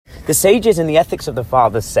The sages in the Ethics of the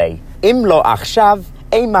Fathers say, Im lo achshav,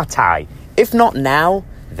 ei matai. If not now,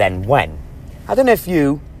 then when? I don't know if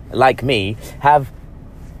you, like me, have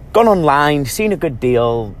gone online, seen a good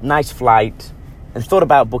deal, nice flight, and thought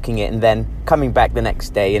about booking it and then coming back the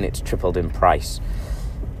next day and it's tripled in price.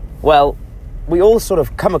 Well, we all sort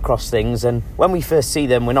of come across things, and when we first see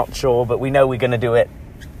them, we're not sure, but we know we're going to do it,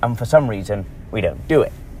 and for some reason, we don't do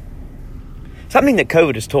it. Something that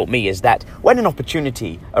COVID has taught me is that when an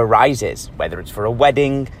opportunity arises, whether it's for a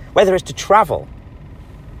wedding, whether it's to travel,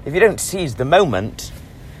 if you don't seize the moment,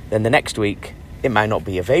 then the next week it might not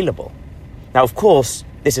be available. Now, of course,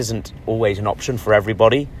 this isn't always an option for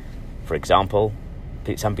everybody. For example,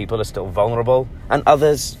 some people are still vulnerable and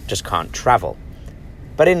others just can't travel.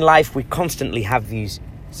 But in life, we constantly have these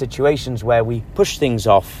situations where we push things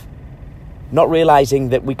off, not realizing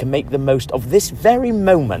that we can make the most of this very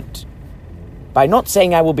moment by not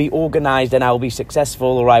saying I will be organized and I will be successful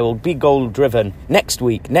or I will be goal-driven next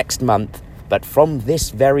week, next month, but from this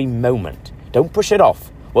very moment. Don't push it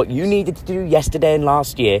off. What you needed to do yesterday and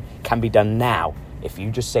last year can be done now if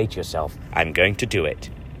you just say to yourself, I'm going to do it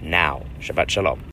now. Shabbat Shalom.